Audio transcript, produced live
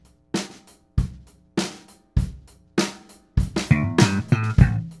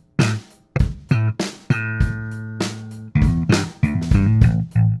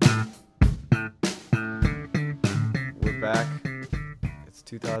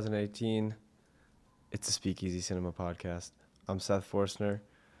2018. It's a Speakeasy Cinema podcast. I'm Seth Forstner,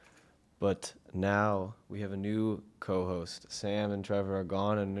 but now we have a new co-host. Sam and Trevor are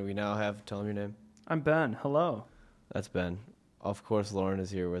gone, and we now have, tell them your name. I'm Ben. Hello. That's Ben. Of course, Lauren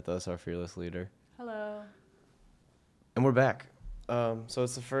is here with us, our fearless leader. Hello. And we're back. So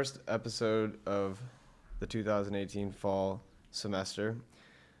it's the first episode of the 2018 fall semester.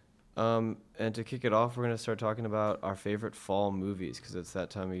 And to kick it off, we're going to start talking about our favorite fall movies because it's that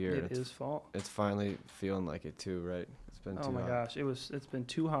time of year. It is fall. It's finally feeling like it too, right? It's been too hot. Oh my gosh, it's been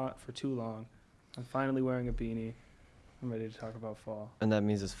too hot for too long. I'm finally wearing a beanie. I'm ready to talk about fall. And that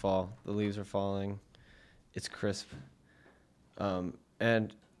means it's fall. The leaves are falling. It's crisp.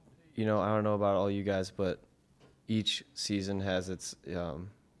 And, you know, I don't know about all you guys, but each season has its,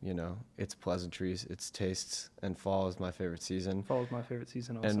 its pleasantries, its tastes, and fall is my favorite season. Fall is my favorite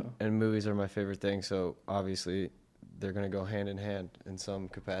season also. And movies are my favorite thing, so obviously they're going to go hand in hand in some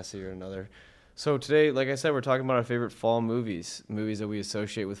capacity or another. So today, like I said, we're talking about our favorite fall movies that we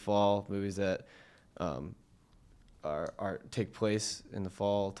associate with fall, movies that take place in the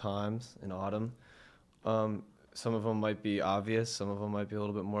fall times, in autumn. Some of them might be obvious, some of them might be a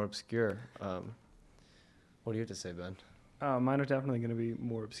little bit more obscure. What do you have to say, Ben? Mine are definitely going to be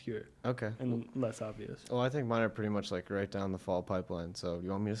more obscure. Okay. And less obvious. Well, I think mine are pretty much like right down the fall pipeline. So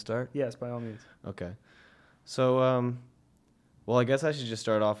you want me to start? Yes, by all means. Okay. So, well, I guess I should just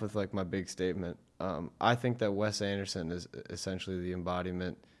start off with like my big statement. I think that Wes Anderson is essentially the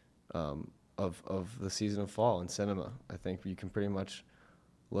embodiment of the season of fall in cinema. I think you can pretty much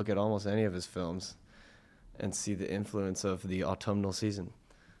look at almost any of his films and see the influence of the autumnal season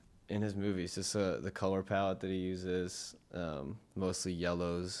in his movies. Just the color palette that he uses, mostly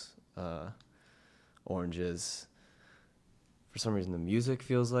yellows, oranges. For some reason, the music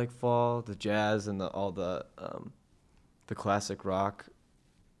feels like fall. The jazz and all the classic rock.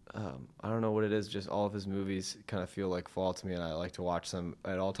 I don't know what it is. Just all of his movies kind of feel like fall to me, and I like to watch them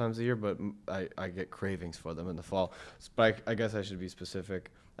at all times of the year. But I get cravings for them in the fall. But I guess I should be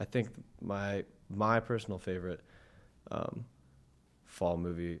specific. I think my personal favorite fall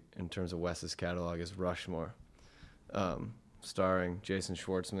movie in terms of Wes's catalog is Rushmore, starring Jason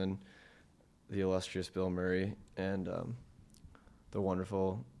Schwartzman, the illustrious Bill Murray, and the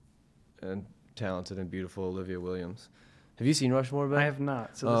wonderful and talented and beautiful Olivia Williams. Have you seen Rushmore, Ben? I have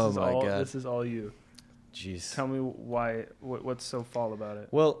not. So this is all you. Jeez. Tell me why. What's so fall about it?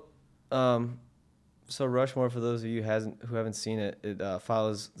 Well, so Rushmore, for those of you who haven't seen it, it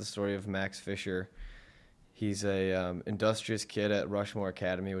follows the story of Max Fisher. He's a industrious kid at Rushmore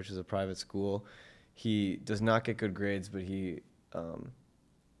Academy, which is a private school. He does not get good grades, but he's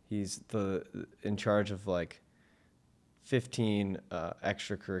in charge of like 15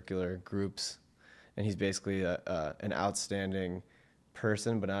 extracurricular groups, and he's basically an outstanding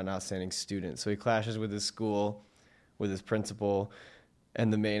person, but not an outstanding student. So he clashes with his school, with his principal,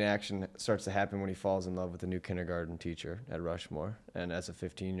 and the main action starts to happen when he falls in love with a new kindergarten teacher at Rushmore. And as a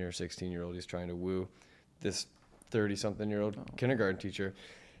 15 or 16-year-old, he's trying to woo this 30-something-year-old kindergarten teacher.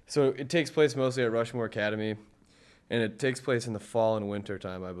 So it takes place mostly at Rushmore Academy, and it takes place in the fall and winter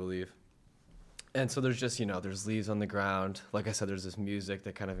time, I believe. And so there's just, there's leaves on the ground. Like I said, there's this music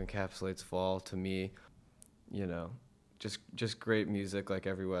that kind of encapsulates fall to me, just great music like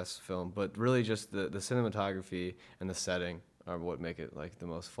every Wes film. But really just the cinematography and the setting are what make it like the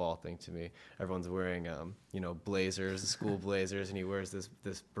most fall thing to me. Everyone's wearing, blazers, school blazers, and he wears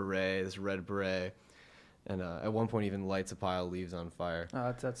this beret, this red beret. And at one point even lights a pile of leaves on fire.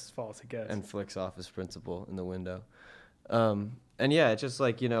 That's false, I guess. And flicks off his principal in the window. And yeah, it's just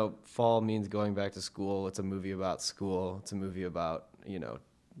like, fall means going back to school. It's a movie about school. It's a movie about,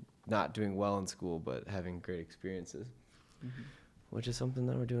 not doing well in school, but having great experiences, which is something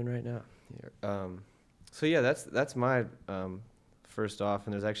that we're doing right now here. So yeah, that's my first off,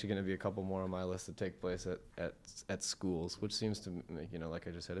 and there's actually going to be a couple more on my list that take place at schools, which seems to make, like I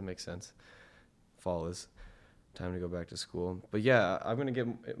just said, it makes sense. Fall is time to go back to school. But yeah, I'm going to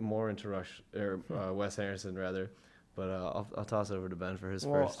get more into Wes Anderson rather. But I'll toss it over to Ben for his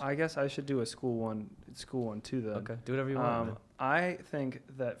first. Well, I guess I should do a school one too then. Okay, do whatever you want. I think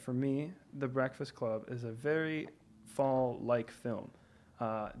that for me, The Breakfast Club is a very fall-like film.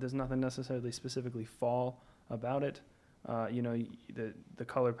 There's nothing necessarily specifically fall about it. The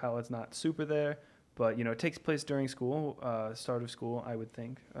color palette's not super there, but it takes place during school, start of school, I would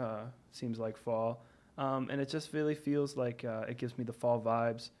think. Seems like fall, and it just really feels like it gives me the fall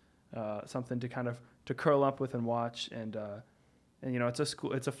vibes. Something to kind of to curl up with and watch, and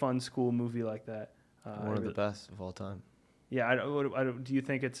it's a fun school movie like that. One of the best of all time. Yeah, do you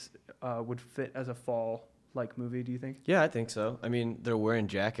think it's would fit as a fall like movie, do you think? Yeah, I think so. I mean, they're wearing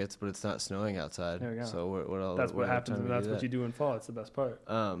jackets, but it's not snowing outside. There we go. So what else? That's what happens, time and do that's do what that? you do in fall. It's the best part.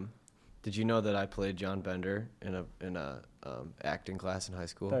 Did you know that I played John Bender in a acting class in high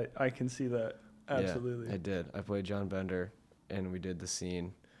school? I can see that. Absolutely. Yeah, I did. I played John Bender, and we did the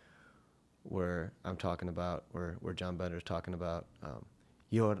scene where I'm talking about where John Bender's talking about,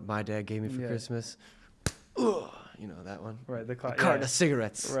 you know what my dad gave me for Christmas? Ugh, you know that one? Right. A carton of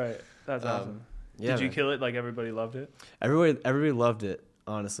cigarettes. Right. That's awesome. Yeah, Did you man. kill it? Like everybody loved it? Everybody loved it.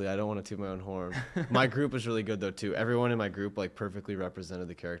 Honestly, I don't want to toot my own horn. My group was really good though too. Everyone in my group like perfectly represented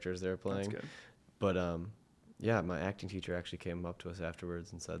the characters they were playing. That's good. But yeah, my acting teacher actually came up to us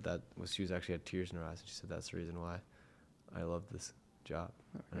afterwards and said she was actually had tears in her eyes, and she said that's the reason why I love this job.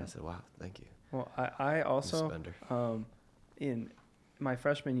 Okay. And I said, wow, thank you. Well, I also Miss Bender. in my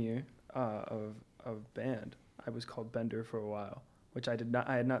freshman year of band, I was called Bender for a while, which I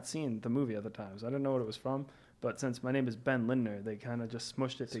had not seen the movie at the time, so I didn't know what it was from. But since my name is Ben Lindner, they kind of just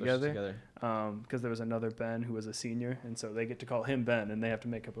smushed it together. Because there was another Ben who was a senior, and so they get to call him Ben, and they have to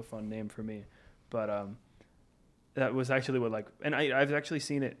make up a fun name for me. But that was actually what and I've actually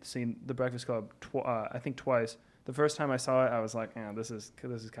seen The Breakfast Club I think twice. The first time I saw it, I was like, this is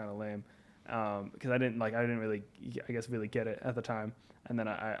kind of lame, because I didn't really, I guess, really get it at the time. And then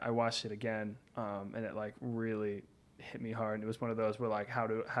I watched it again, and it like really hit me hard. And it was one of those where like, how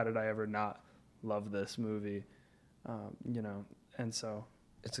did I ever not love this movie, you know? And so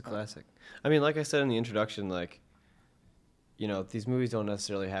it's a classic. I mean, like I said in the introduction, like, you know, these movies don't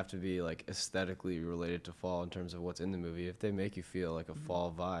necessarily have to be like aesthetically related to fall in terms of what's in the movie. If they make you feel like a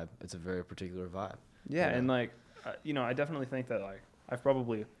fall vibe, it's a very particular vibe. Yeah, you know? and like, you know, I definitely think that like I've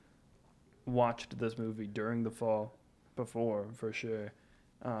probably watched this movie during the fall before, for sure.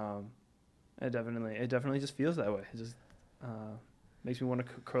 It definitely just feels that way. It just makes me want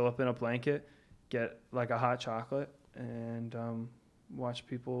to curl up in a blanket, get like a hot chocolate, and watch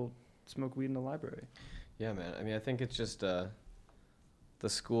people smoke weed in the library. Yeah, man. I mean, I think it's just the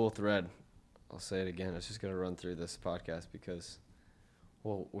school thread. I'll say it again. It's just going to run through this podcast because,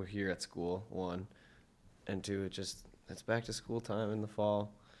 well, we're here at school, one. And two, it's back to school time in the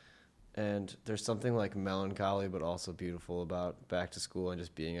fall. And there's something like melancholy but also beautiful about back to school and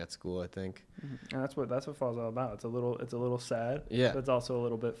just being at school, I think. Mm-hmm. And that's what fall's all about. It's a little sad. Yeah. But it's also a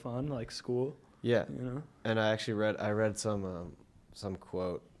little bit fun, like school. Yeah. You know? And I actually read some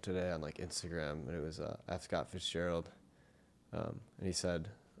quote today on like Instagram, and it was F. Scott Fitzgerald, and he said,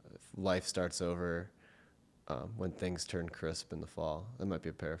 "Life starts over when things turn crisp in the fall." That might be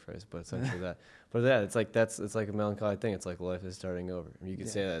a paraphrase, but essentially that. But yeah, it's like a melancholy thing. It's like life is starting over. I mean, you could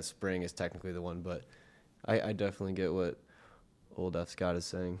say that spring is technically the one, but I definitely get what old F. Scott is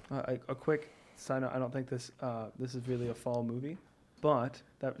saying. A quick side note: I don't think this is really a fall movie. But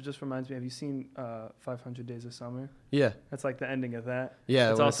that just reminds me. Have you seen 500 Days of Summer? Yeah. That's like the ending of that.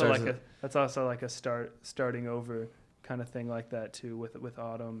 Yeah. It's also like a starting over kind of thing like that too, with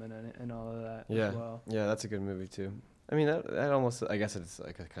autumn and all of that as well. Yeah, that's a good movie too. I mean that almost, I guess it's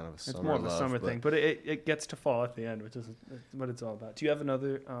like a kind of a summer. It's more of love, a summer thing, but it gets to fall at the end, which is what it's all about. Do you have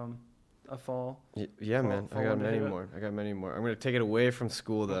another a fall? Yeah, man. I got many more. I'm gonna take it away from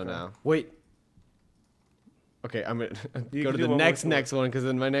school though now. Wait. Okay, I'm gonna go to the next one because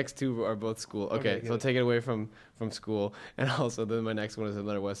then my next two are both school. Okay, so I'll take it away from school, and also then my next one is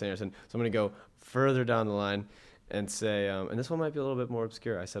another Wes Anderson. So I'm gonna go further down the line and say, and this one might be a little bit more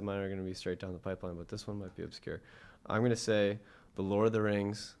obscure. I said mine are gonna be straight down the pipeline, but this one might be obscure. I'm gonna say The Lord of the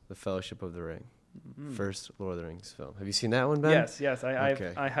Rings, The Fellowship of the Ring. Mm-hmm. First Lord of the Rings film. Have you seen that one, Ben? Yes.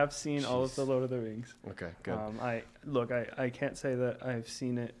 I have seen all of the Lord of the Rings. Okay, good. I can't say that I've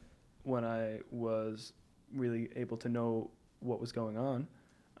seen it when I was really able to know what was going on.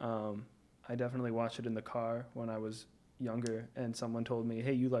 I definitely watched it in the car when I was younger, and someone told me,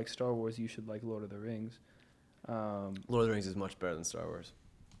 "Hey, you like Star Wars? You should like Lord of the Rings." Lord of the Rings is much better than Star Wars.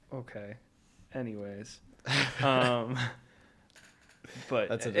 Okay. Anyways, but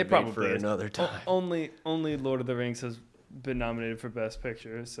that's a it debate probably for another time. Only Lord of the Rings has been nominated for Best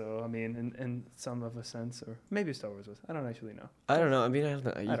Picture, so I mean, in some of a sense, or maybe Star Wars was. I don't actually know. I don't know. I mean, I don't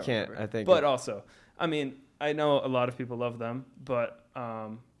know. You can't. Remember. I think. But also, I mean, I know a lot of people love them, but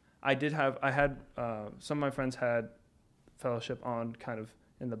I had some of my friends had Fellowship on kind of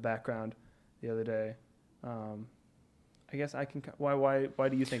in the background the other day. I guess I can. Why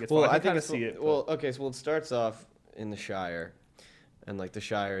do you think it's? Well, fun? I think kind of it's see it. Well, okay. So it starts off in the Shire, and like the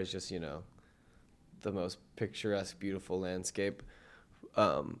Shire is just the most picturesque, beautiful landscape,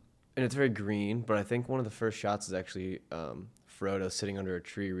 and it's very green. But I think one of the first shots is actually Frodo sitting under a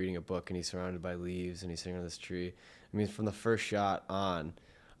tree reading a book, and he's surrounded by leaves, and he's sitting on this tree. I mean, from the first shot on,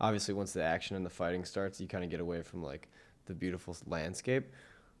 obviously once the action and the fighting starts, you kind of get away from like the beautiful landscape.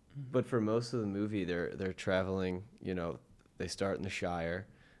 But for most of the movie, they're traveling. You know, they start in the Shire,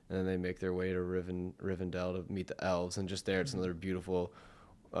 and then they make their way to Rivendell to meet the elves, and just there, it's another beautiful,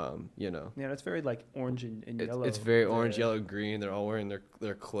 you know. Yeah, it's very like orange and yellow. It's very orange, yellow, green. They're all wearing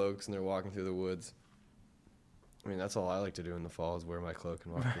their cloaks, and they're walking through the woods. I mean, that's all I like to do in the fall is wear my cloak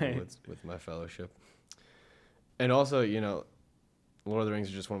and walk through the woods with my fellowship. And also, you know, Lord of the Rings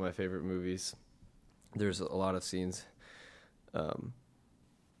is just one of my favorite movies. There's a lot of scenes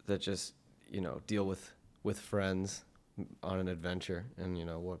that just, you know, deal with friends on an adventure. And, you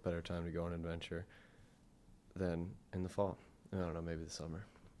know, what better time to go on an adventure than in the fall? I don't know, maybe the summer.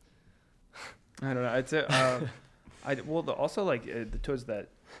 I don't know. I'd say, also like towards that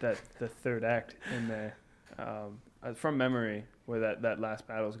the third act in there, from memory, where that last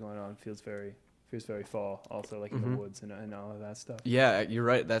battle's going on feels very fall. Also, like in the woods and all of that stuff. Yeah, you're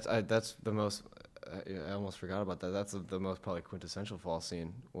right. That's the most. I almost forgot about that. That's the most probably quintessential fall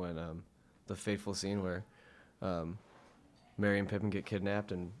scene when the fateful scene where Merry and Pippin get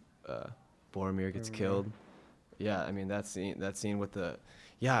kidnapped and Boromir gets killed. Yeah, I mean that scene with the.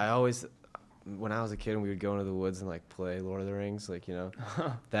 Yeah, I always. When I was a kid and we would go into the woods and like play Lord of the Rings, like, you know,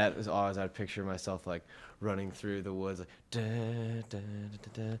 that was always, I'd picture myself like running through the woods like da, da, da,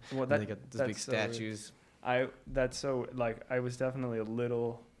 da. Well, they got these big statues. I was definitely a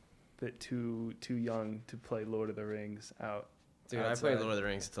little bit too young to play Lord of the Rings out. Dude, outside. I played Lord of the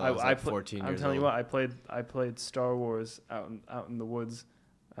Rings until I was 14 years old. I'm telling you what, I played Star Wars out in the woods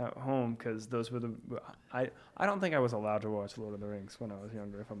at home because those were I don't think I was allowed to watch Lord of the Rings when I was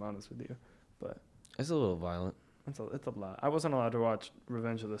younger, if I'm honest with you. But it's a little violent. It's a lot. I wasn't allowed to watch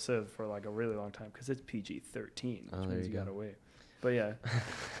Revenge of the Sith for like a really long time because it's PG-13, which means you gotta wait. But yeah.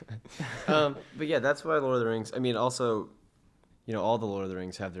 But yeah, that's why Lord of the Rings. I mean, also, you know, all the Lord of the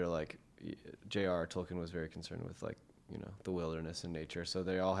Rings have their like. J.R.R. Tolkien was very concerned with like, you know, the wilderness and nature, so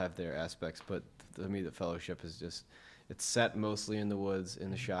they all have their aspects. But to me, the Fellowship is just, it's set mostly in the woods, in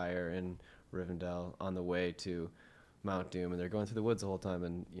the Shire, in Rivendell, on the way to Mount Doom, and they're going through the woods the whole time,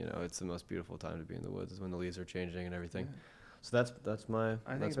 and you know it's the most beautiful time to be in the woods is when the leaves are changing and everything. Yeah. So that's my.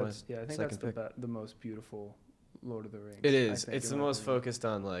 I think that's the most beautiful Lord of the Rings. It is. It's the most focused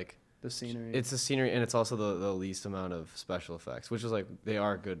on like the scenery. It's the scenery, and it's also the least amount of special effects, which is like they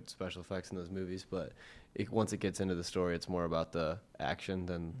are good special effects in those movies, but once it gets into the story, it's more about the action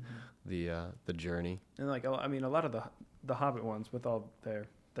than the journey. And like I mean, a lot of the Hobbit ones with all their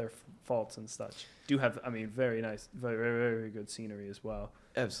faults and such do have, I mean, very nice, very, very, very good scenery as well.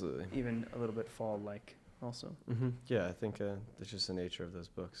 Absolutely. Even a little bit fall-like also. Mm-hmm. Yeah, I think that's just the nature of those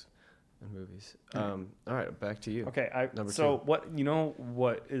books and movies. All right, back to you. Okay, Number two.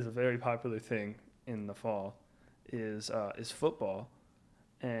 What is a very popular thing in the fall is football.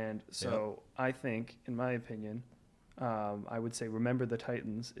 And so I think, in my opinion, I would say Remember the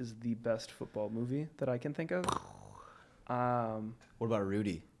Titans is the best football movie that I can think of. What about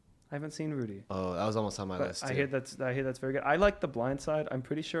Rudy? I haven't seen Rudy. Oh, that was almost on my list too. I hear that's very good. I like The Blind Side. I'm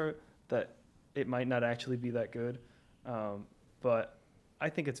pretty sure that it might not actually be that good, but I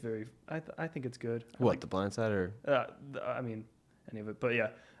think it's I think it's good. The Blind Side or? I mean, any of it, but yeah.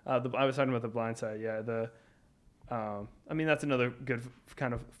 I was talking about The Blind Side. Yeah, I mean that's another good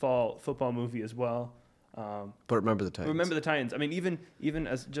kind of fall football movie as well. But Remember the Titans. Remember the Titans. I mean, even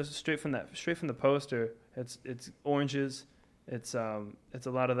as just straight from the poster, it's oranges. It's a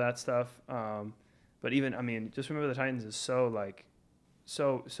lot of that stuff. But even, I mean, just Remember the Titans is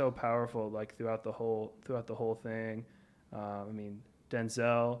so powerful, like throughout the whole thing. I mean,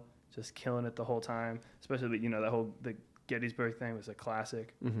 Denzel just killing it the whole time, especially, you know, the Gettysburg thing was a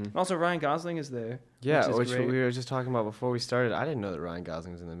classic. Mm-hmm. And also Ryan Gosling is there. Yeah, which we were just talking about before we started. I didn't know that Ryan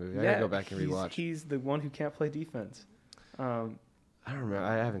Gosling was in the movie. I gotta go back and rewatch. He's the one who can't play defense. I don't remember.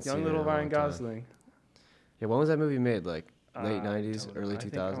 I haven't seen it. Young little Ryan Gosling. Yeah, when was that movie made? Like late 90s, early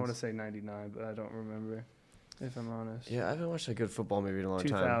 2000s? I want to say 99, but I don't remember, if I'm honest. Yeah, I haven't watched a good football movie in a long time.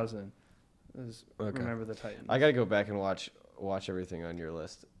 2000. Remember the Titans. I gotta go back and watch everything on your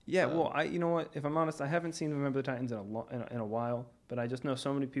list. Yeah, you know what? If I'm honest, I haven't seen Remember the Titans in a while, but I just know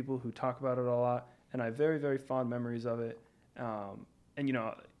so many people who talk about it a lot, and I have very, very fond memories of it. And you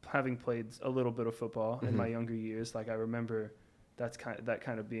know, having played a little bit of football in my younger years, like I remember that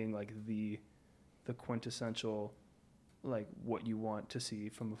kind of being like the quintessential, like what you want to see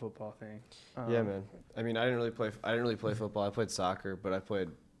from a football thing. Yeah, man. I mean, I didn't really play football. I played soccer, but I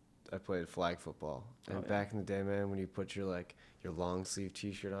played flag football. And back in the day, man, when you put your long sleeve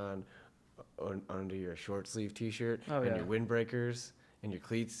T-shirt on under your short sleeve T-shirt and your windbreakers and your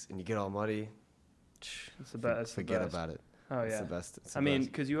cleats and you get all muddy, it's the best. Forget about it. Oh It's yeah. the best. It's I the mean,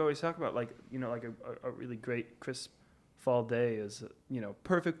 best. because you always talk about like like a really great crisp fall day is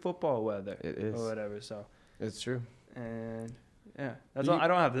perfect football weather It is. or whatever. So It's true. and yeah, that's You- all. I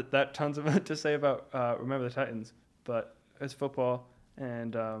don't have that tons of to say about Remember the Titans, but it's football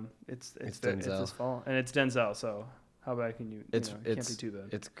and it's Denzel. this fall and it's Denzel. So how bad can you? It's It can't be too bad.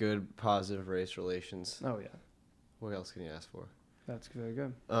 It's good, positive race relations. Oh yeah, What else can you ask for? that's very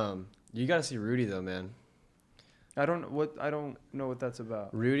good. You got to see Rudy though, man. I don't know what that's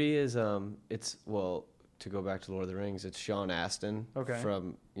about. Rudy is it's well, to go back to Lord of the Rings, it's Sean Astin Okay.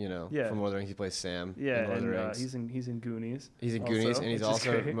 from Yeah. from Lord of the Rings. He plays Sam. Yeah, in Lord of the and Rings. he's in Goonies. He's in also, Goonies, and he's which is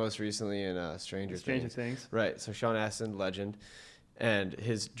also great. most recently in Stranger Things. Things. Right. So Sean Astin, legend, and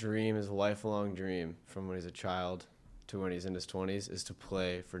his dream, his lifelong dream, from when he's a child to when he's in his 20s, is to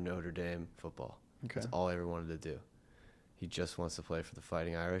play for Notre Dame football. Okay. That's all he ever wanted to do. He just wants to play for the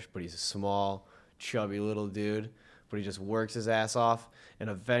Fighting Irish, but he's a small, chubby little dude. But he just works his ass off, and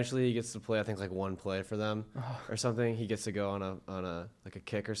eventually he gets to play. I think like one play for them or something. He gets to go on a like a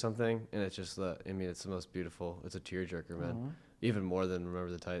kick or something, and it's just it's the most beautiful. It's a tearjerker, man. Uh-huh. Even more than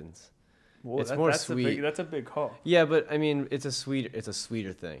Remember the Titans. Well, It's more that's sweet. That's a big call. Yeah, but I mean, it's a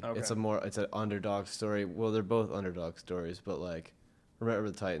sweeter thing. Okay. It's an underdog story. Well, they're both underdog stories, but like, Remember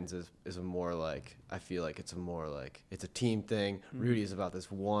the Titans is a more like, I feel like it's a more like, it's a team thing. Mhm. Rudy is about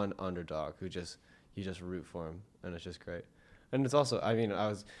this one underdog who you just root for him, and it's just great. And it's also, I mean,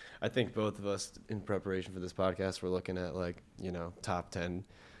 I think both of us in preparation for this podcast were looking at like, top 10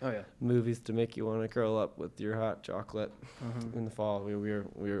 Oh yeah. movies to make you want to curl up with your hot chocolate Uh-huh. in the fall. We were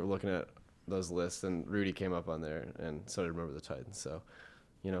looking at those lists, and Rudy came up on there, and so did Remember the Titans. So,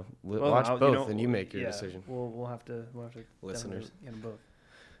 watch both, and you make your decision. We'll have to Listeners. definitely get them both.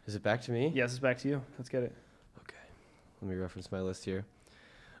 Is it back to me? Yes, it's back to you. Let's get it. Okay. Let me reference my list here.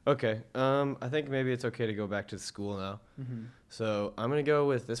 Okay. I think maybe it's okay to go back to school now. Mm-hmm. So I'm gonna go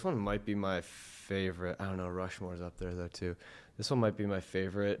with this one. Might be my favorite. I don't know. Rushmore's up there though too. This one might be my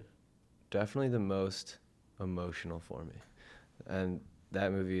favorite. Definitely the most emotional for me, and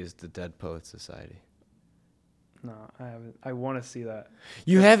that movie is The Dead Poets Society. No, I haven't. I want to see that.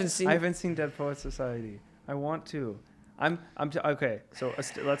 You haven't seen? I haven't seen Dead Poets Society. I want to. Okay. So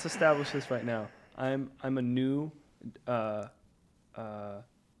let's establish this right now. I'm a new,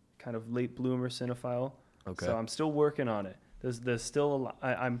 kind of late bloomer cinephile. Okay. So I'm still working on it. There's still a lot.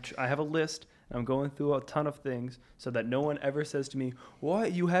 I have a list. And I'm going through a ton of things so that no one ever says to me,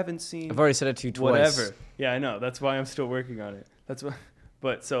 "What, you haven't seen?" I've already said it to you twice. Whatever. Yeah, I know. That's why I'm still working on it. That's what.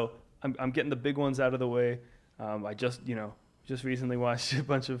 But so I'm getting the big ones out of the way. I just recently watched a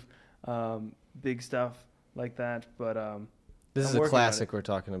bunch of big stuff like that. But This I'm is a working on classic we're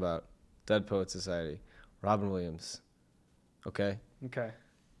talking about. Dead Poets Society. Robin Williams. Okay? okay,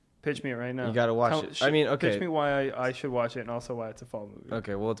 pitch me it right now. You got to watch it. I mean, okay. Pitch me why I should watch it and also why it's a fall movie.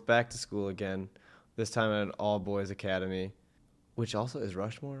 Okay, well, it's back to school again. This time at an all-boys academy, which also is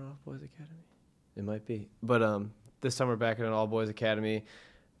Rushmore an all-boys academy? It might be. But this time we're back at an all-boys academy.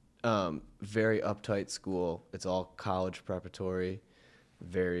 Very uptight school. It's all college preparatory.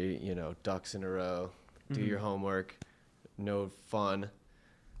 Very, ducks in a row. Do your homework. No fun.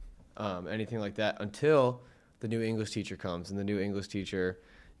 Anything like that until the new English teacher comes. And the new English teacher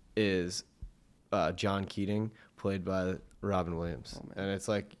is John Keating, played by Robin Williams. Oh, man.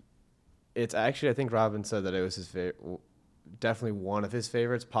 And it's actually, I think Robin said that it was his favorite, definitely one of his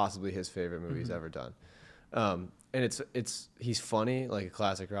favorites, possibly his favorite movie he's ever done. And he's funny, like a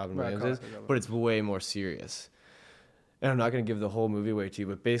classic Robin Williams is, but it's way more serious. And I'm not going to give the whole movie away to you,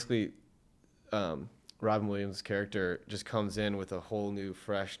 but basically, Robin Williams' character just comes in with a whole new,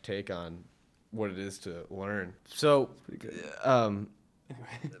 fresh take on what it is to learn. So,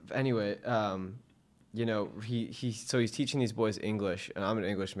 anyway, he's teaching these boys English, and I'm an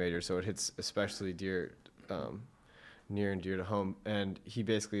English major, so it hits especially near and dear to home. And he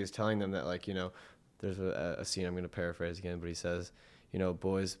basically is telling them that, there's a scene I'm going to paraphrase again, but he says,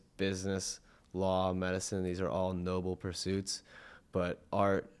 boys, business, law, medicine, these are all noble pursuits, but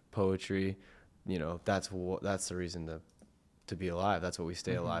art, poetry, that's the reason to be alive. That's what we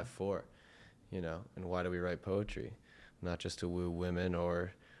stay alive for, and why do we write poetry? Not just to woo women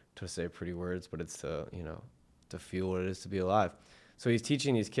or to say pretty words, but it's to feel what it is to be alive. So he's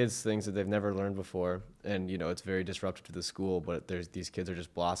teaching these kids things that they've never learned before, and it's very disruptive to the school, but these kids are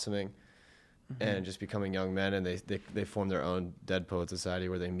just blossoming and just becoming young men, and they form their own Dead Poet Society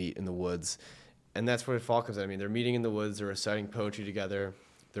where they meet in the woods. And that's where fall comes in. I mean, they're meeting in the woods, they're reciting poetry together,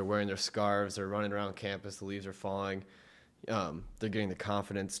 they're wearing their scarves, they're running around campus, the leaves are falling. They're getting the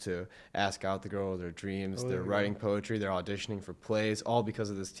confidence to ask out the girl of their dreams. They're writing poetry, they're auditioning for plays, all because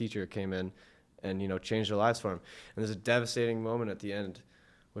of this teacher who came in and change their lives for him. And there's a devastating moment at the end,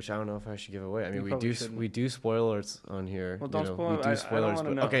 which I don't know if I should give away. I mean, we do spoilers on here. Well, don't spoil we it. do I spoilers, don't wanna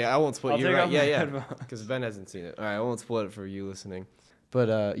but know. okay, I won't spoil. I'll You're take right. off my Yeah, headphones. because Ben hasn't seen it. All right, I won't spoil it for you listening.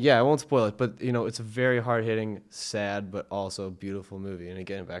 But yeah, I won't spoil it. But it's a very hard hitting, sad, but also beautiful movie. And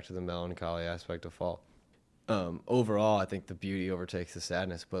again, back to the melancholy aspect of fall. Overall, I think the beauty overtakes the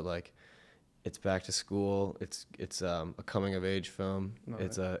sadness. But like, it's back to school. It's a coming of age film. Love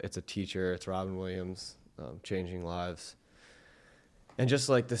It's a teacher. It's Robin Williams changing lives. And just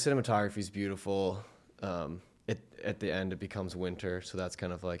like the cinematography is beautiful. At the end it becomes winter, so that's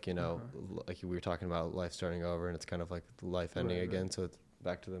kind of like like we were talking about life starting over, and it's kind of like life ending again. So it's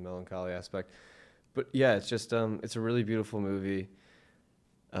back to the melancholy aspect. But yeah, it's just it's a really beautiful movie.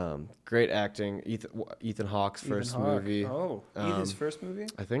 Great acting. Ethan Hawke's first movie. Oh, Ethan's first movie?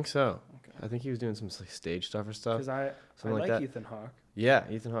 I think so. Okay. I think he was doing some like stage stuff or stuff. Because I something like that. Ethan Hawke. Yeah,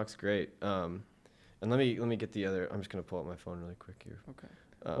 Ethan Hawke's great. And let me get the other. I'm just gonna pull up my phone really quick here. Okay.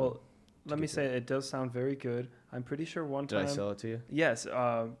 Well, let me say it does sound very good. I'm pretty sure one time. Did I sell it to you? Yes,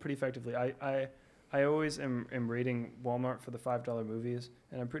 pretty effectively. I always am rating Walmart for the $5 movies,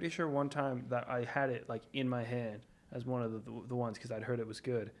 and I'm pretty sure one time that I had it like in my hand as one of the ones because I'd heard it was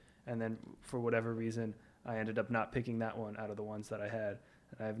good, and then for whatever reason I ended up not picking that one out of the ones that I had,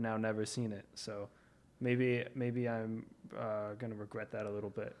 and I've now never seen it. So maybe I'm gonna regret that a little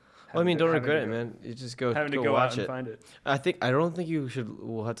bit. Well, I mean, don't regret it, man. You just go having to go go watch out and it. find it. I don't think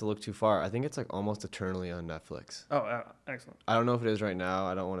we'll have to look too far. I think it's like almost eternally on Netflix. Oh, excellent. I don't know if it is right now.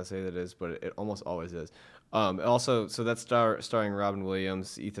 I don't want to say that it is, but it almost always is. Also, so that's starring Robin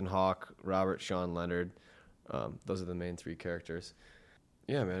Williams, Ethan Hawke, Robert Sean Leonard. Those are the main three characters.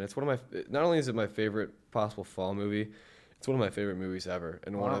 Yeah, man, it's one of my. Not only is it my favorite possible fall movie, it's one of my favorite movies ever,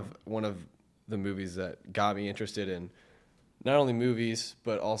 and Wow. one of the movies that got me interested in not only movies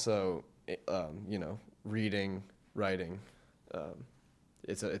but also reading, writing.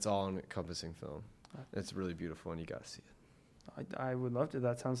 It's all encompassing film. It's really beautiful, and you gotta see it. I would love to.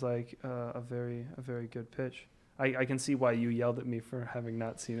 That sounds like a very good pitch. I can see why you yelled at me for having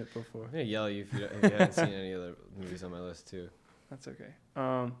not seen it before. I'm gonna yell at you if you haven't seen any other movies on my list too. That's okay.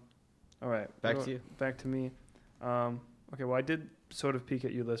 All right. Back to you. Back to me. Okay. Well, I did sort of peek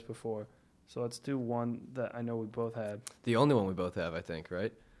at your list before, so let's do one that I know we both had. The only one we both have, I think,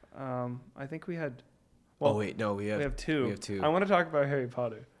 right? I think we had. Oh wait, no, we have two. We have two. I want to talk about Harry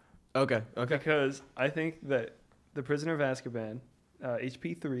Potter. Okay. Because I think that The Prisoner of Azkaban,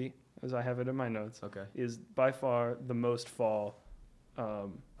 HP3, as I have it in my notes, Okay. is by far the most fall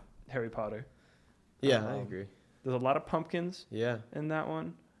Harry Potter. Yeah, I agree. There's a lot of pumpkins Yeah. in that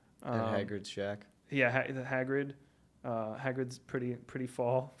one. And Hagrid's shack. Yeah, the Hagrid. Hagrid's pretty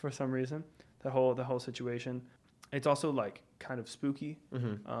fall for some reason. The whole situation. It's also like kind of spooky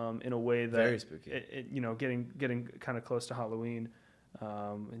Mm-hmm. in a way that Very spooky. It getting kind of close to Halloween.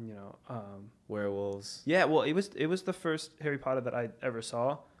 Werewolves. Yeah, well, it was the first Harry Potter that I ever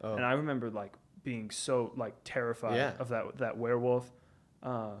saw, Oh. and I remember like being so like terrified Yeah. of that werewolf.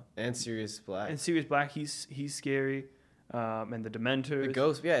 And Sirius Black. And Sirius Black, he's scary, and the Dementors, The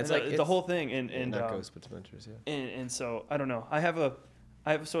ghost. Yeah, it's and like the whole thing, and not ghosts, but Dementors. Yeah. and so I don't know. I have a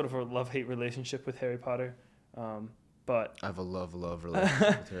sort of a love-hate relationship with Harry Potter, but I have a love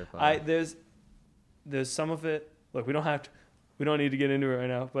relationship with Harry Potter. there's some of it. Look, we don't need to get into it right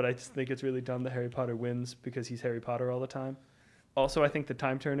now, but I just think it's really dumb that Harry Potter wins because he's Harry Potter all the time. Also, I think the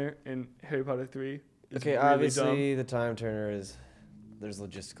time turner in Harry Potter 3 is Okay, really obviously the time turner there's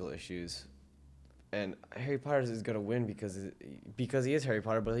logistical issues, and Harry Potter is gonna win because he is Harry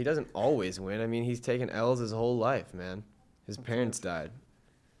Potter, but he doesn't always win. I mean, he's taken L's his whole life, man. His parents died.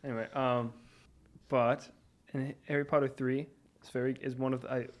 Anyway, but in Harry Potter 3 is one of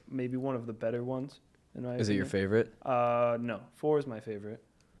maybe one of the better ones in my Is it your favorite? No, 4 is my favorite.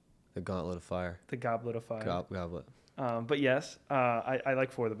 The Gauntlet of Fire. The Goblet of Fire. Goblet. But yes, I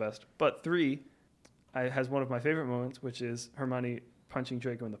like 4 the best. But 3 has one of my favorite moments, which is Hermione punching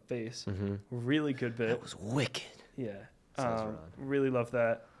Draco in the face. Mm-hmm. Really good bit. That was wicked. Yeah. Says Ron. Really love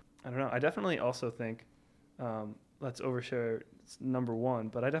that. I don't know. I definitely also think, let's overshare number 1,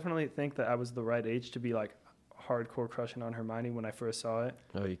 but I definitely think that I was the right age to be like hardcore crushing on Hermione when I first saw it.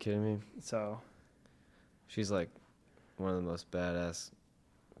 Oh, are you kidding me? So She's like one of the most badasses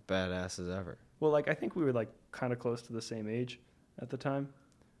ever. well, like I think we were like kind of close to the same age at the time,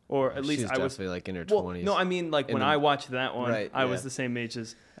 or at least She's I was. definitely like in her Well, 20s. no, I mean like when I watched that one, Right, I was yeah. the same age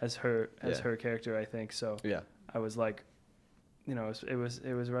as her Yeah. her character, I think. So Yeah. I was like, it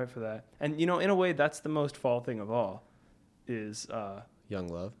was right for that. And in a way, that's the most fall thing of all, is Young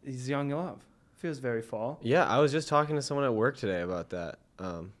Love. young love. Feels very fall. Yeah, I was just talking to someone at work today about that.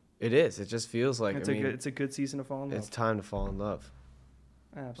 It is. It just feels like It's a good season to fall in love. it's time to fall in love.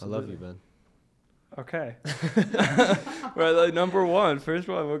 Absolutely. I love you, Ben. Okay. Well, like, number one, first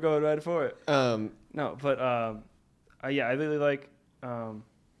one, we're going right for it. No, but I really like.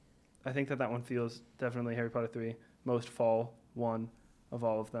 I think that one feels definitely Harry Potter 3 most fall one of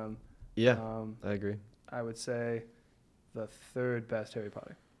all of them. Yeah, I agree. I would say the third best Harry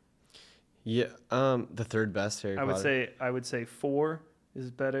Potter. Yeah, the third best Harry Potter. I would say 4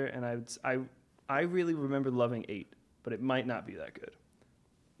 is better, and I really remember loving 8, but it might not be that good.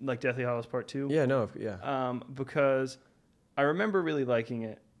 Like Deathly Hallows Part 2. Yeah, no, yeah. Because I remember really liking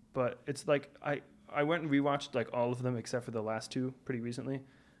it, but it's like I went and rewatched like all of them except for the last 2 pretty recently.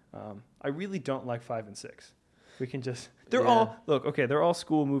 I really don't like 5 and 6. We can just they're all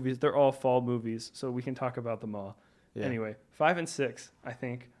school movies, they're all fall movies, so we can talk about them all. Yeah. Anyway, 5 and 6 I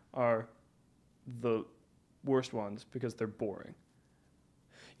think are the worst ones because they're boring.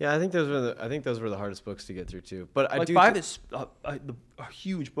 Yeah, I think those were the hardest books to get through too. But like 5 is a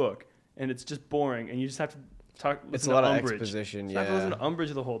huge book, and it's just boring, and you just have to talk. It's a lot of exposition. You have to listen to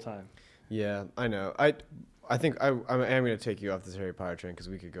Umbridge the whole time. Yeah, I know. I think I am going to take you off this Harry Potter train because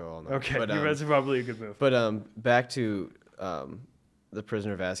we could go all night. Okay, that's probably a good move. But back to The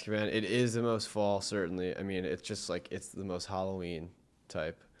Prisoner of Azkaban. It is the most fall, certainly. I mean, it's just like it's the most Halloween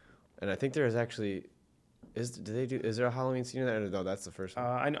type, and I think there is actually. Is there a Halloween scene in that? No, that's the first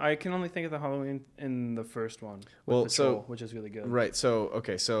one. I can only think of the Halloween in the first one. Well, Troll, which is really good. Right.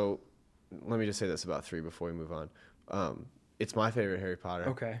 So let me just say this about 3 before we move on. It's my favorite Harry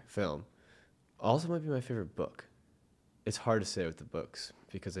Potter film. Also might be my favorite book. It's hard to say with the books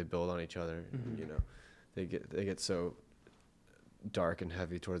because they build on each other. Mm-hmm. You know, they get so dark and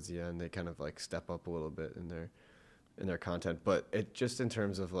heavy towards the end. They kind of like step up a little bit in their content. But it just in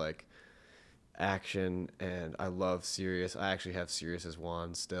terms of like action, and I love Sirius. I actually have Sirius's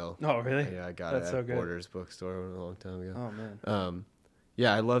wand still. Oh, really? Yeah, I got it at Borders bookstore a long time ago. Oh man.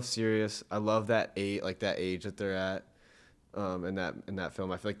 Yeah, I love Sirius. I love that age that they're at. In that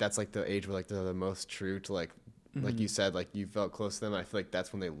film, I feel like that's like the age where like they're the most true to like you said, like you felt close to them. I feel like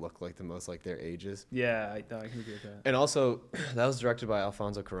that's when they look like the most like their ages. Yeah, I can agree with that. And also, that was directed by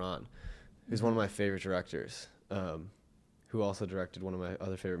Alfonso Cuarón, who's one of my favorite directors. Who also directed one of my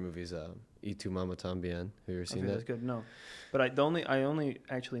other favorite movies, Y Tu Mamá También. Have you ever seen that? That's good. No, but I only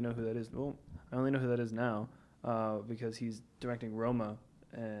actually know who that is. Well, I only know who that is now because he's directing Roma,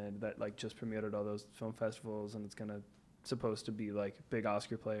 and that like just premiered at all those film festivals, and it's supposed to be like big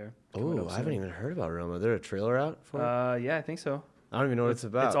Oscar player. Oh, I haven't even heard about Roma. Is there a trailer out for it? Yeah, I think so. I don't even know what it's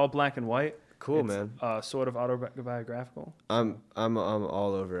about. It's all black and white. Cool, man. Sort of autobiographical. I'm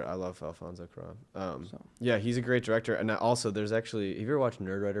all over it. I love Alfonso Cuarón. Yeah, he's a great director. And also, there's actually, have you ever watched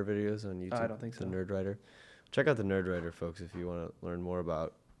Nerdwriter videos on YouTube? I don't think so. The Nerdwriter. Check out the Nerdwriter, folks, if you want to learn more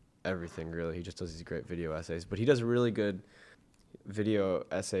about everything. Really, he just does these great video essays. But he does a really good video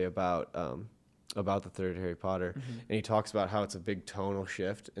essay about the third Harry Potter, and he talks about how it's a big tonal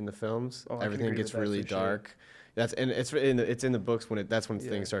shift in the films. Everything gets really dark. Sure. It's in the books that's when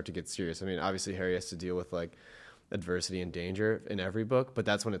things start to get serious. I mean, obviously Harry has to deal with like adversity and danger in every book, but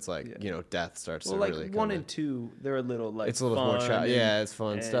that's when it's like death starts to really come in. Like 1 and 2, they're a little like it's a little more it's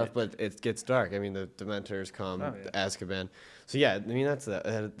fun stuff, but it gets dark. I mean, the Dementors come, Azkaban. So yeah, I mean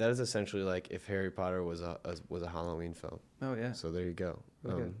that is essentially like if Harry Potter was a Halloween film. Oh yeah. So there you go.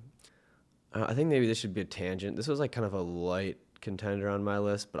 I think maybe this should be a tangent. This was like kind of a light contender on my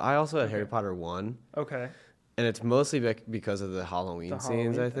list, but I also had Harry Potter 1. Okay. And it's mostly because of the Halloween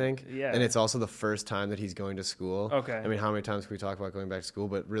scenes, I think. Yeah. And it's also the first time that he's going to school. Okay. I mean, how many times can we talk about going back to school?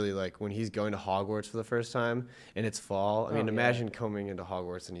 But really, like, when he's going to Hogwarts for the first time, and it's fall. I mean, imagine coming into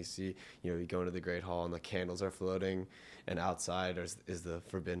Hogwarts and you see, you go into the Great Hall and the candles are floating, and outside is the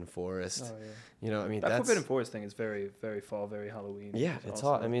Forbidden Forest. Oh, yeah. I mean, that Forbidden Forest thing is very, very fall, very Halloween. Yeah, it's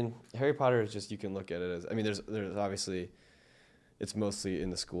all. I mean, Harry Potter is just, you can look at it as, I mean, there's obviously... It's mostly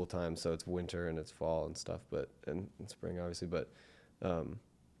in the school time, so it's winter and it's fall and stuff, and spring obviously. But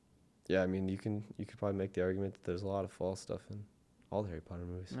yeah, I mean, you could probably make the argument that there's a lot of fall stuff in all the Harry Potter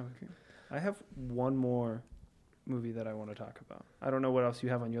movies. Okay. I have one more movie that I want to talk about. I don't know what else you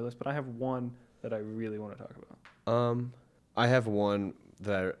have on your list, but I have one that I really want to talk about. I have one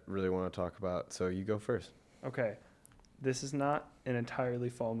that I really want to talk about, so you go first. Okay. This is not an entirely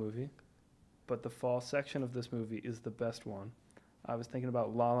fall movie, but the fall section of this movie is the best one. I was thinking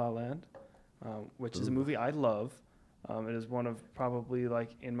about La La Land, which is a movie I love. It is one of probably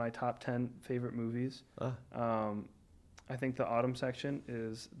like in my top 10 favorite movies. I think the autumn section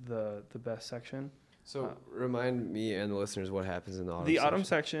is the best section. So remind me and the listeners what happens in the autumn section. The autumn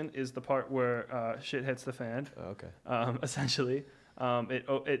section is the part where shit hits the fan. Oh, okay. Essentially.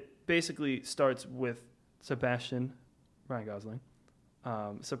 It basically starts with Sebastian, Ryan Gosling,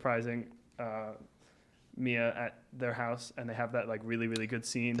 surprising Mia at their house, and they have that like really really good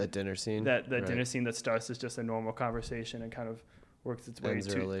scene. That dinner scene. That Right. dinner scene that starts as just a normal conversation and kind of works its way Ends a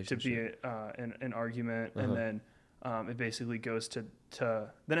to be relationship. an argument, Uh-huh. and then it basically goes to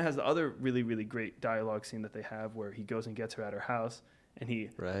then it has the other really really great dialogue scene that they have where he goes and gets her at her house, and he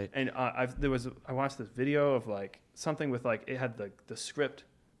Right. and I watched this video of like something with like it had the script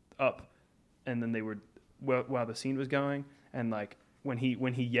up, and then they were while the scene was going, and like when he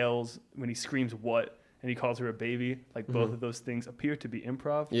screams what, and he calls her a baby, like both Mhm. of those things appear to be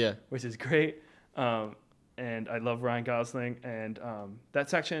improv, Yeah. which is great. And I love Ryan Gosling, and that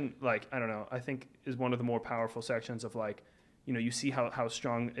section, like I don't know, I think is one of the more powerful sections of like, you know, you see how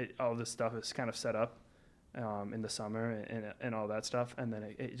strong all this stuff is kind of set up in the summer and all that stuff, and then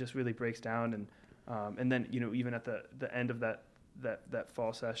it just really breaks down, and then you know even at the end of that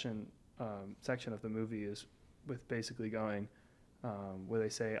fall section of the movie is with basically going where they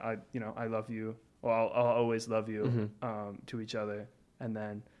say I love you, or I'll always love you to each other, and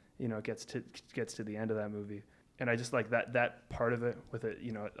then you know it gets to the end of that movie, and I just like that part of it with it,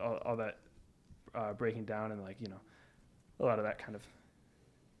 you know, all that breaking down, and like you know a lot of that kind of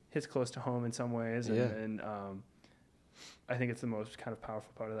hits close to home in some ways, and I think it's the most kind of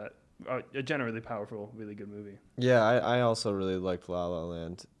powerful part of that. A generally powerful, really good movie. Yeah, I also really liked La La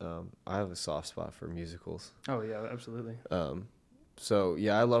Land. I have a soft spot for musicals. Oh yeah, absolutely. So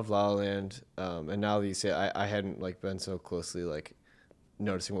yeah, I love La La Land. And now that you say it, I hadn't like been so closely like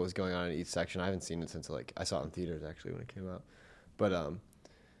noticing what was going on in each section. I haven't seen it since like I saw it in theaters actually when it came out. But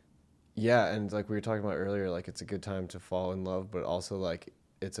yeah, and like we were talking about earlier, like it's a good time to fall in love, but also like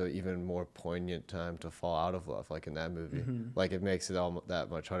it's an even more poignant time to fall out of love, like in that movie. Mm-hmm. Like it makes it all that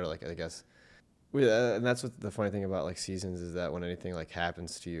much harder. Like I guess, and that's what the funny thing about like seasons is that when anything like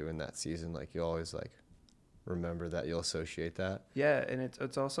happens to you in that season, like you always like remember that, you'll associate that. Yeah, and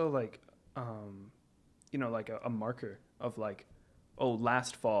it's also like, you know, like a marker of like, oh,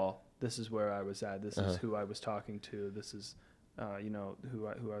 last fall, this is where I was at. This is who I was talking to. This is, you know, who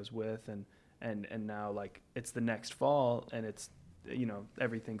I was with, and now like it's the next fall, and it's, you know,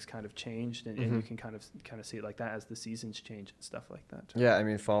 everything's kind of changed, and you can kind of see it like that as the seasons change and stuff like that too. Yeah, I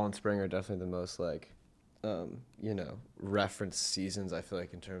mean, fall and spring are definitely the most like, you know, referenced seasons. I feel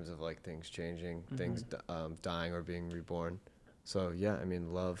like in terms of like things changing, things dying or being reborn. So yeah, I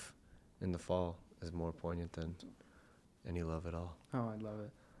mean, love in the fall is more poignant than any love at all. Oh, I love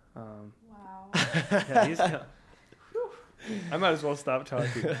it. Wow. Yeah, he's. I might as well stop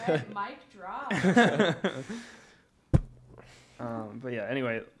talking. Right, mic drop. But yeah,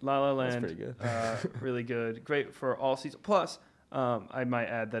 anyway, La La Land, That's pretty good. really good, great for all seasons. Plus, I might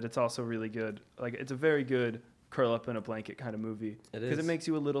add that it's also really good. Like, it's a very good curl up in a blanket kind of movie. It Because it is. makes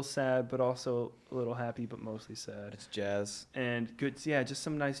you a little sad, but also a little happy, but mostly sad. It's jazz. And good, yeah, just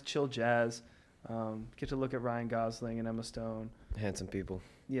some nice chill jazz. Get to look at Ryan Gosling and Emma Stone. Handsome people.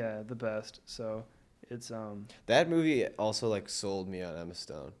 Yeah, the best. So it's That movie also like sold me on Emma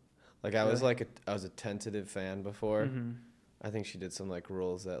Stone. Like I was Really? like I was a tentative fan before. mhm. I think she did some like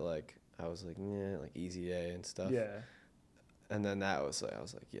roles that like I was like, yeah, like Easy A and stuff. Yeah. And then that was like I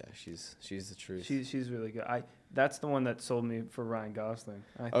was like, yeah, she's the truth. She's really good. That's the one that sold me for Ryan Gosling.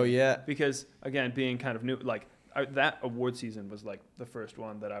 I Oh think. yeah. Because again, being kind of new, like that award season was like the first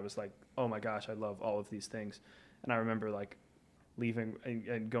one that I was like, oh my gosh, I love all of these things. And I remember like leaving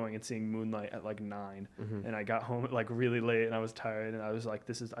and going and seeing Moonlight at like 9, and I got home at like really late, and I was tired, and I was like,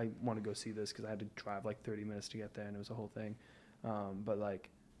 I want to go see this because I had to drive like 30 minutes to get there, and it was a whole thing. But like,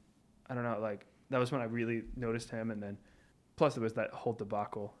 I don't know, like that was when I really noticed him, and then plus there was that whole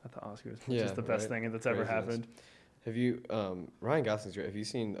debacle at the Oscars, which Yeah, is the best right. thing that's ever Craziness. happened. Have you Ryan Gosling's great. Have you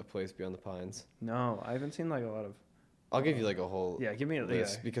seen A Place Beyond the Pines? No, I haven't seen like a lot of. I'll give you like a whole Yeah, give me a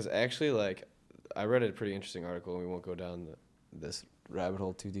list because actually like I read a pretty interesting article, and we won't go down this rabbit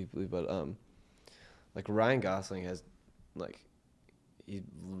hole too deeply, but like Ryan Gosling has like he's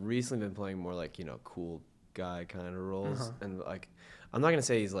recently been playing more like, you know, cool guy kind of roles, and like I'm not gonna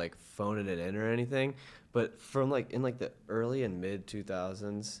say he's like phoning it in or anything, but from like in like the early and mid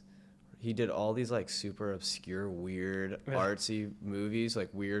 2000s he did all these like super obscure weird artsy movies, like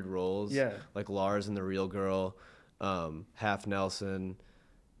weird roles, like Lars and the Real Girl, Half Nelson,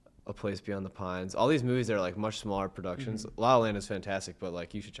 A Place Beyond the Pines. All these movies that are like much smaller productions. La La Land is fantastic, but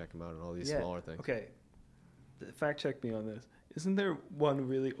like you should check him out on all these smaller things. Okay, fact check me on this. Isn't there one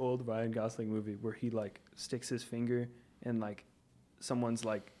really old Ryan Gosling movie where he like sticks his finger in like someone's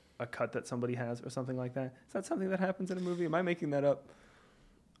like a cut that somebody has or something like that? Is that something that happens in a movie? Am I making that up?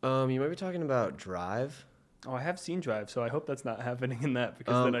 You might be talking about Drive. Oh, I have seen Drive, so I hope that's not happening in that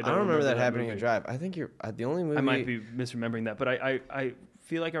because then I don't remember that happening in movie. Drive. I think you're the only movie. I might be misremembering that, but I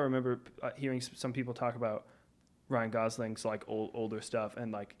feel like I remember hearing some people talk about Ryan Gosling's like older stuff,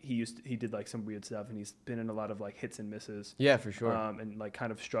 and like he did like some weird stuff, and he's been in a lot of like hits and misses. Yeah, for sure. And like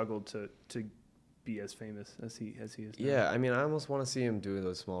kind of struggled to be as famous as he is now. Yeah, I mean, I almost want to see him do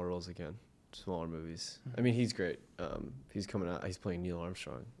those small roles again, smaller movies. I mean, he's great. He's coming out. He's playing Neil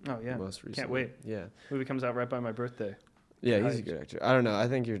Armstrong. Oh yeah, Most recently. can't wait. Yeah, Movie comes out right by my birthday. yeah, he's a Hyped. good actor. I don't know. I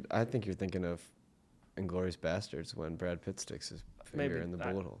think you're thinking of Inglourious Bastards when Brad Pitt sticks his finger Maybe. in the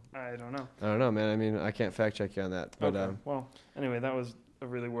bullet hole. I don't know. I don't know, man. I mean, I can't fact check you on that, but Okay. Well, anyway, that was a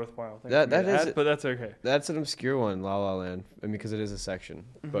really worthwhile thing. That- for me that to is- add, but that's okay. that's an obscure one, La La Land. I mean, because it is a section,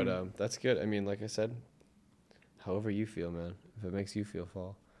 but Mhm. that's good. I mean, like I said, however you feel, man. If it makes you feel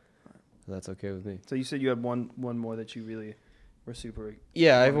fall, that's okay with me. So you said you had one more that you really were super.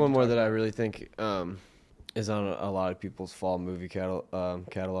 Yeah, I have wanted one to more talk that I really think is on a lot of people's fall movie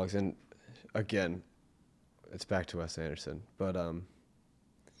catalogs, and again, it's back to Wes Anderson. But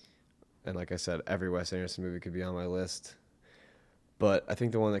and like I said, every Wes Anderson movie could be on my list. But I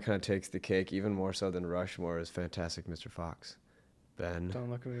think the one that kind of takes the cake, even more so than Rushmore, is Fantastic Mr. Fox. Ben, Don't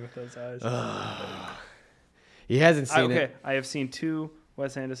look at me with those eyes. he hasn't seen okay, it. I have seen 2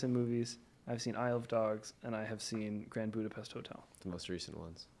 Wes Anderson movies. I've seen Isle of Dogs, and I have seen Grand Budapest Hotel. The most recent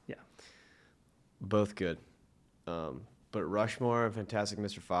ones. Yeah. Both good. But Rushmore and Fantastic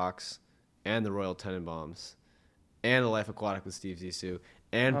Mr. Fox and The Royal Tenenbaums and The Life Aquatic with Steve Zissou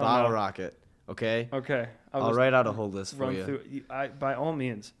and Oh, Bottle no. Rocket, okay? Okay, I'll write out a whole list for run you. through. By all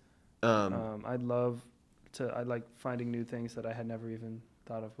means, Um, I'd love to. I like finding new things that I had never even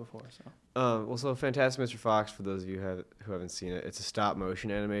thought of before. So well, so Fantastic Mr. Fox, for those of you who haven't seen it, it's a stop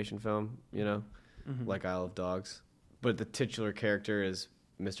motion animation film, you know, like Isle of Dogs. But the titular character is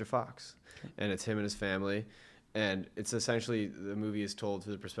Mr. Fox, and it's him and his family. And it's essentially, the movie is told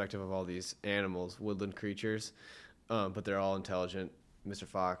through the perspective of all these animals, woodland creatures, but they're all intelligent. Mr.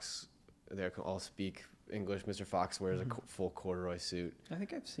 Fox, they all speak English. Mr. Fox wears a full corduroy suit. I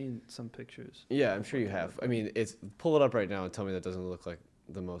think I've seen some pictures. Yeah, I'm sure you have. I mean, pull it up right now and tell me that doesn't look like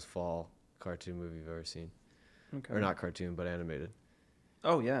the most fall cartoon movie you've ever seen. Okay. Or not cartoon, but animated.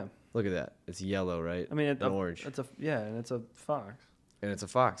 Oh yeah. Look at that. It's yellow, right? I mean, and orange. It's and it's a fox. And it's a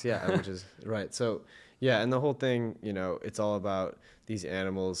fox, yeah, which is right. So, yeah, and the whole thing, you know, it's all about these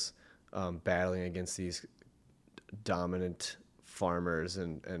animals battling against these dominant farmers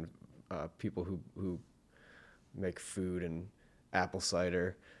and people who make food and apple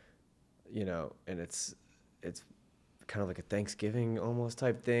cider, you know, and it's kind of like a Thanksgiving almost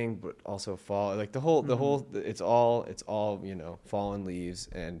type thing, but also fall. Like the whole it's all you know, fallen leaves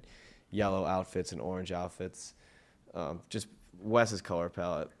and yellow outfits and orange outfits. Just Wes's color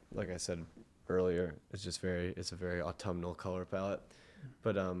palette, like I said earlier, it's a very autumnal color palette.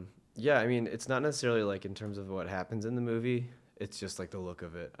 But yeah, I mean, it's not necessarily like in terms of what happens in the movie. It's just like the look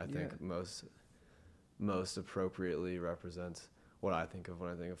of it. I think most appropriately represents what I think of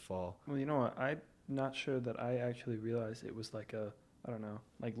when I think of fall. Well, you know what? I'm not sure that I actually realized it was like I don't know,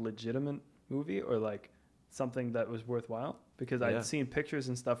 like legitimate movie or like something that was worthwhile because Yeah. I'd seen pictures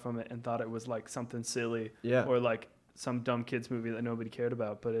and stuff from it and thought it was like something silly Yeah. or like some dumb kids movie that nobody cared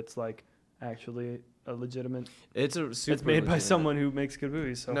about, but it's like actually a legitimate. It's a super It's made by legitimate. someone who makes good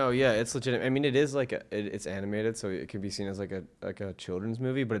movies. So No, yeah, it's legitimate. I mean, it is like it's animated, so it could be seen as like a children's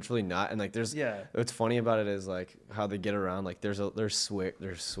movie, but it's really not. And like, there's yeah, what's funny about it is like how they get around. Like, they're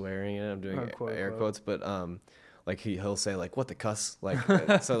swearing in it. I'm doing Quote, air quote. quotes, but like he'll say like what the cuss like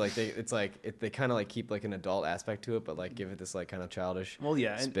so like they kind of like keep like an adult aspect to it, but like give it this like kind of childish well,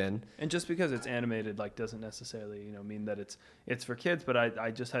 yeah, spin. and just because it's animated like doesn't necessarily mean that it's for kids. But I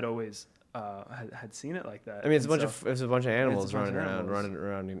just had always had seen it like that. I mean, it's And a bunch of animals bunch of running animals.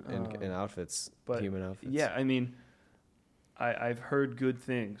 around in outfits, but human outfits. Yeah, I mean, I've heard good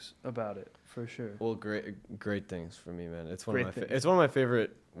things about it for sure. Well, great things for me, man. It's Great one things. it's one of my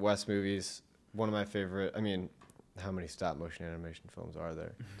favorite Wes movies. One of my favorite. I mean, how many stop motion animation films are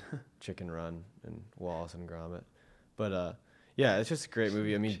there? Chicken Run and Wallace and Gromit. But yeah, it's just a great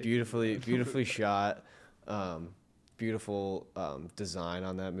movie. I mean, beautifully shot, beautiful design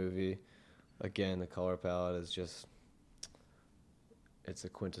on that movie. Again, the color palette is just, it's a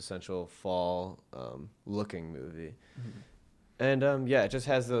quintessential fall looking movie. And yeah, it just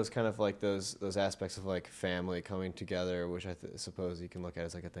has those kind of like those aspects of like family coming together, which I suppose you can look at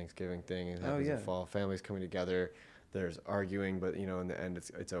as like a Thanksgiving thing. It happens in fall, families coming together. There's arguing, but you know, in the end,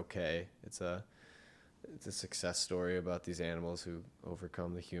 it's okay. It's a success story about these animals who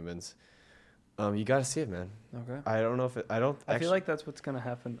overcome the humans. You got to see it, man. Okay. I don't know if I don't. I feel like that's what's gonna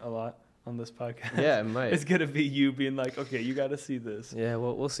happen a lot on this podcast. Yeah, it might. It's gonna be you being like, okay, you got to see this. Yeah,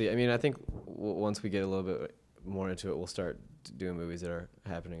 well, we'll see. I mean, I think once we get a little bit more into it, we'll start doing movies that are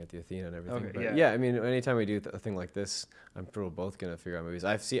happening at the Athena and everything. Okay, But yeah. I mean, anytime we do a thing like this, I'm sure we're both gonna figure out movies.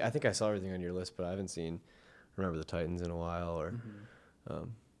 I think I saw everything on your list, but I haven't seen Remember the Titans in a while. Or,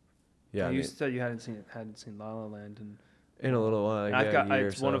 yeah, I you mean, said you hadn't seen La La Land, and in a little while. Like, I've yeah, got a year or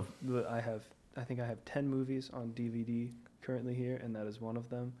it's one so. of the I think I have 10 movies on DVD currently here, and that is one of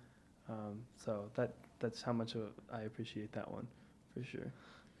them. So that's how much I appreciate that one, for sure.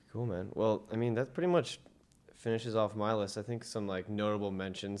 Cool, man. Well, I mean, that pretty much finishes off my list. I think some like notable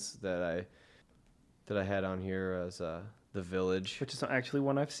mentions that I had on here as The Village. Which is actually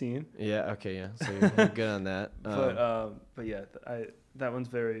one I've seen. Yeah. Okay. Yeah. So you're good on that. But yeah, that one's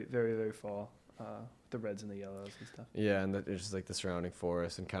very, very, very fall. The reds and the yellows and stuff. Yeah, and it's just like the surrounding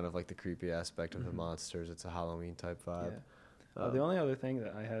forest and kind of like the creepy aspect of the Mhm. monsters. It's a Halloween type vibe. Yeah. The only other thing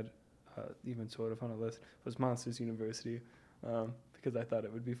that I had even sort of on a list was Monsters University, because I thought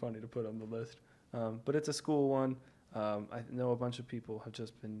it would be funny to put on the list. But it's a school one. I know a bunch of people have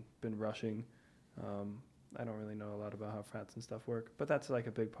just been rushing. I don't really know a lot about how frats and stuff work, but that's like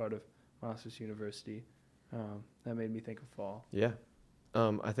a big part of Monsters University. That made me think of fall. Yeah.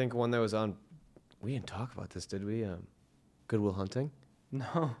 I think one that was on. We didn't talk about this, did we? Good Will Hunting.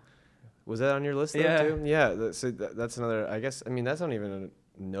 No. Was that on your list? Though, Yeah. Too? Yeah. That's another. I guess. I mean, that's not even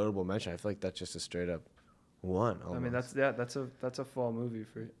a notable mention. I feel like that's just a straight up one. Almost. I mean, that's a fall movie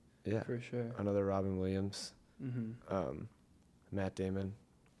for sure. Another Robin Williams. Mm-hmm. Matt Damon,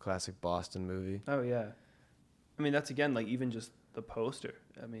 classic Boston movie. Oh yeah. I mean, that's again like even just the poster.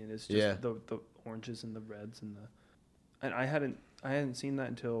 I mean, it's just Yeah. the oranges and the reds and I hadn't seen that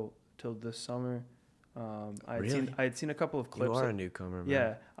until this summer. I had seen a couple of clips. You are a newcomer, man.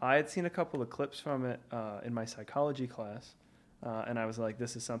 Yeah, I had seen a couple of clips from it in my psychology class, and I was like,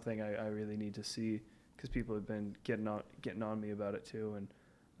 this is something I really need to see because people have been getting on me about it too, and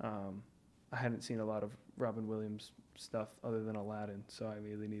I hadn't seen a lot of Robin Williams stuff other than Aladdin, so I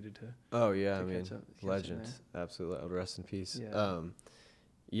really needed to. Oh yeah, to I mean, catch up legend, there. absolutely. Rest in peace. Yeah.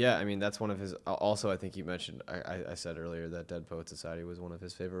 Yeah, I mean that's one of his. Also, I think you mentioned. I said earlier that Dead Poet Society was one of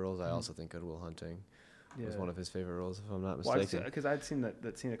his favorite roles. I Mhm. also think Good Will Hunting was one of his favorite roles, if I'm not Well, mistaken. because I'd seen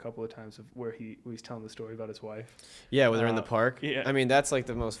that scene a couple of times of where he's telling the story about his wife. Yeah, where they're in the Uh, park. yeah. I mean, that's like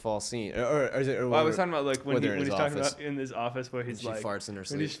the most fall scene. Or is it? Or Well, I was talking about like when they're in he's his talking office. about in his office where he's she like farts in her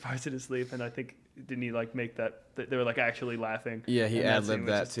when he sleep. farts in his sleep, and I think didn't he like make that they were like actually laughing. Yeah, he in that ad scene, libbed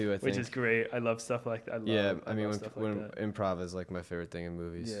which that is- too. I think. Which is great. I love stuff like that. I mean, love stuff like when that. improv is like my favorite thing in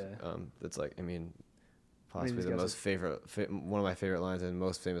movies. Yeah. It's like possibly these the guys most one of my favorite lines and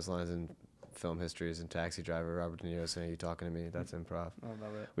most famous lines in film history is in Taxi Driver. Robert De Niro saying, "You talking to me?" That's improv. I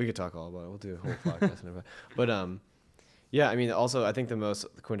love it. We could talk all about it. We'll do a whole podcast on it. But yeah, I mean, also I think the most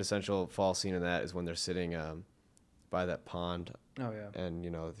quintessential fall scene in that is when they're sitting by that pond, Oh yeah. and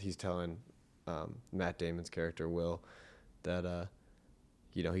he's telling Matt Damon's character Will that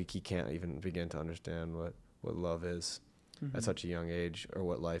he can't even begin to understand what love is at Mhm. such a young age, or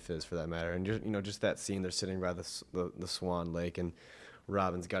what life is for that matter. And just that scene, they're sitting by the Swan Lake, and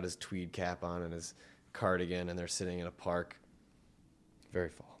Robin's got his tweed cap on and his cardigan, and they're sitting in a park. Very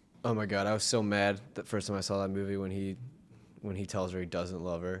fall. Oh my God, I was so mad the first time I saw that movie when he tells her he doesn't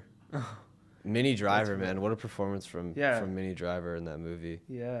love her. Minnie Driver, man, what a performance from Minnie Driver in that movie.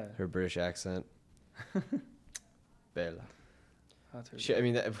 Yeah. Her British accent. Bella. That's her. I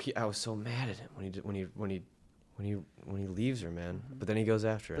mean, I was so mad at him when he leaves her, man. But then he goes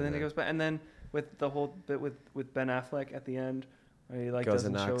after her. But then he goes back, and then with the whole bit with Ben Affleck at the end, where he like goes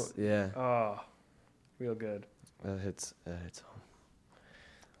and doesn't knocks. show. Yeah, Oh, real good. that hits home.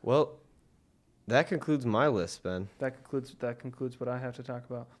 Well, that concludes my list, Ben. That concludes what I have to talk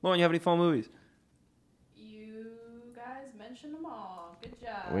about. Lauren, you have any fall movies? You guys mentioned them all. Good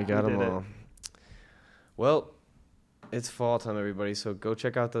job. We got We them did it. all. Well, it's fall time, everybody. So go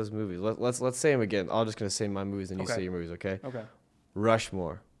check out those movies. Let's say them again. I'm just gonna say my movies, and you Okay. say your movies, okay? Okay.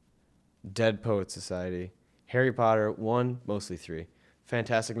 Rushmore, Dead Poet Society, Harry Potter 1, mostly 3,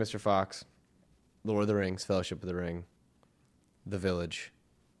 Fantastic Mr. Fox, Lord of the Rings, Fellowship of the Ring, The Village,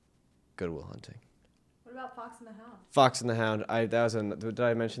 Good Will Hunting. What about Fox and the Hound? Fox and the Hound. Did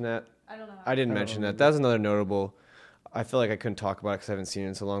I mention that? I don't know. I didn't I don't mention that. remember. That was another notable. I feel like I couldn't talk about it because I haven't seen it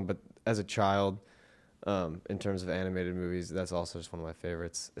in so long. But as a child, in terms of animated movies, that's also just one of my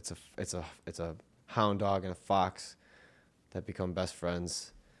favorites. It's a hound dog and a fox that become best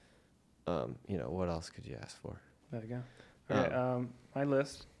friends. What else could you ask for? There you go. Okay. My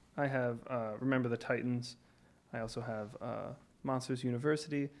list. I have Remember the Titans. I also have Monsters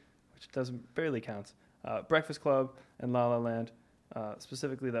University, which barely counts. Breakfast Club and La La Land.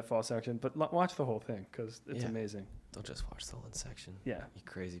 specifically that fall section. But watch the whole thing because it's Yeah. amazing. Don't just watch the one section. Yeah. You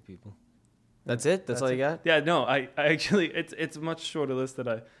crazy people. That's it? That's all you got? Yeah, no, I actually it's a much shorter list than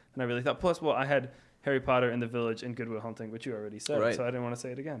I really thought. Plus, well, I had Harry Potter and the Village and Good Will Hunting, which you already said, Right. so I didn't want to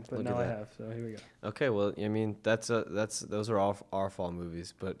say it again, but Look now at I that. have. So here we go. Okay, well, I mean, those are all our fall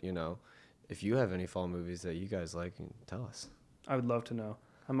movies, but you know, if you have any fall movies that you guys like, tell us. I would love to know.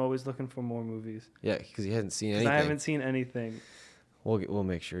 I'm always looking for more movies. Yeah, because he hasn't seen 'Cause anything. I haven't seen anything. We'll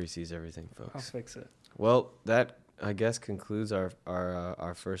make sure he sees everything, I'll folks. fix it. Well, that I guess concludes our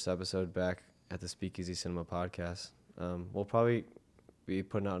first episode back at the Speakeasy Cinema podcast. We'll probably be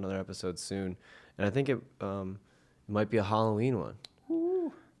putting out another episode soon, and I think it might be a Halloween one.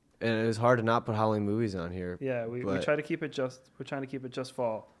 Woo. And it was hard to not put Halloween movies on here. Yeah, we But- try to keep it we're trying to keep it just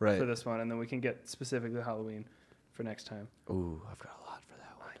fall Right. for this one, and then we can get specifically Halloween for next time. Ooh, I've got a lot for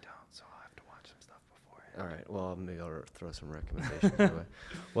that one. I don't, so I'll have to watch some stuff beforehand. All right. Well, maybe I'll throw some recommendations your way.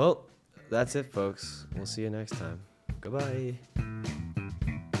 Well, that's it, folks. We'll see you next time. Goodbye.